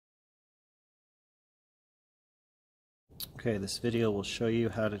Okay, this video will show you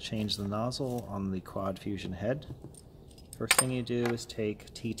how to change the nozzle on the QuadFusion head. First thing you do is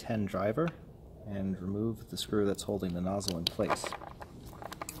take T10 driver and remove the screw that's holding the nozzle in place.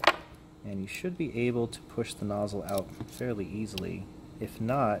 And you should be able to push the nozzle out fairly easily. If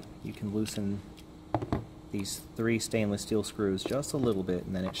not, you can loosen these 3 stainless steel screws just a little bit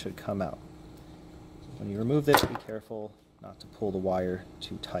and then it should come out. When you remove this, be careful not to pull the wire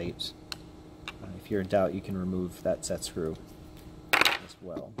too tight. If you're in doubt, you can remove that set screw as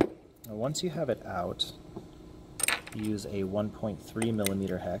well. Now, once you have it out, use a 1.3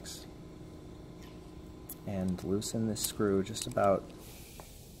 millimeter hex and loosen this screw just about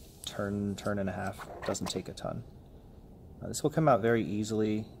turn and a half. Doesn't take a ton. This will come out very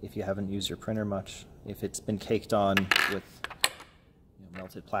easily if you haven't used your printer much. If it's been caked on with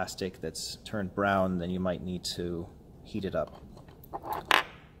melted plastic that's turned brown, then you might need to heat it up.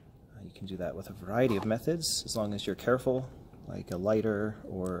 You can do that with a variety of methods as long as you're careful, like a lighter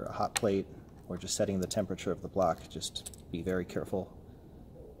or a hot plate or just setting the temperature of the block. Just be very careful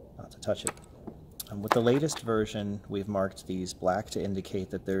not to touch it. With the latest version, we've marked these black to indicate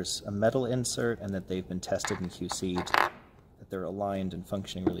that there's a metal insert and that they've been tested and QC'd, that they're aligned and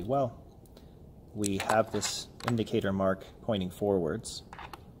functioning really well. We have this indicator mark pointing forwards,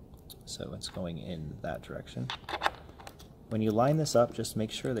 so it's going in that direction. When you line this up, just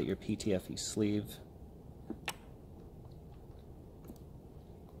make sure that your PTFE sleeve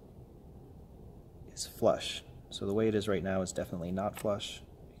is flush. So the way it is right now is definitely not flush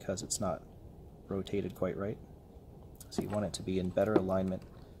because it's not rotated quite right. So you want it to be in better alignment.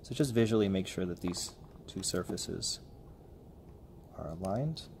 So just visually make sure that these 2 surfaces are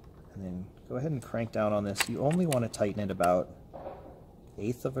aligned, and then go ahead and crank down on this. You only want to tighten it about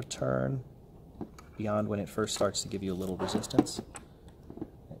 1/8 of a turn beyond when it first starts to give you a little resistance.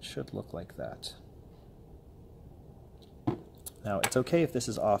 It should look like that. Now it's okay if this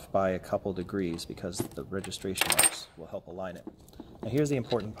is off by a couple degrees because the registration marks will help align it. Now here's the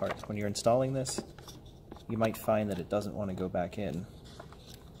important part. When you're installing this, you might find that it doesn't want to go back in.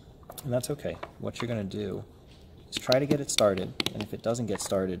 And that's okay. What you're going to do is try to get it started, and if it doesn't get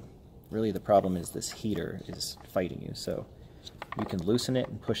started, really the problem is this heater is fighting you. So you can loosen it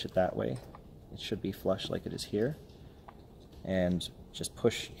and push it that way. It should be flush like it is here. And just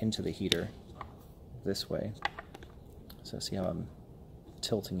push into the heater this way. So see how I'm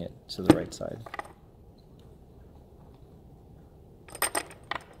tilting it to the right side.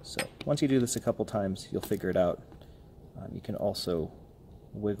 So once you do this a couple times, you'll figure it out. You can also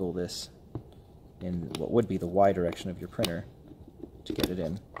wiggle this in what would be the Y direction of your printer to get it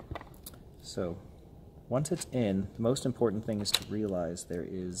in. So once it's in, the most important thing is to realize there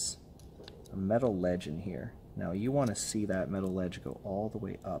is a metal ledge in here. Now you want to see that metal ledge go all the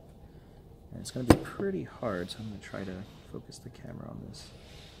way up. And it's going to be pretty hard, so I'm going to try to focus the camera on this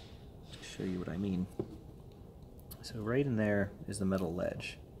to show you what I mean. So right in there is the metal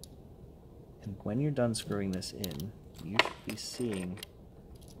ledge. And when you're done screwing this in, you should be seeing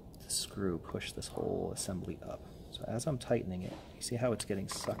the screw push this whole assembly up. So as I'm tightening it, you see how it's getting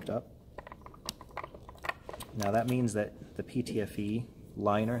sucked up? Now that means that the PTFE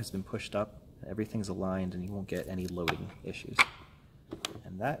liner has been pushed up, everything's aligned, and you won't get any loading issues.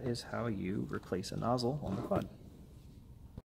 And that is how you replace a nozzle on the Quad.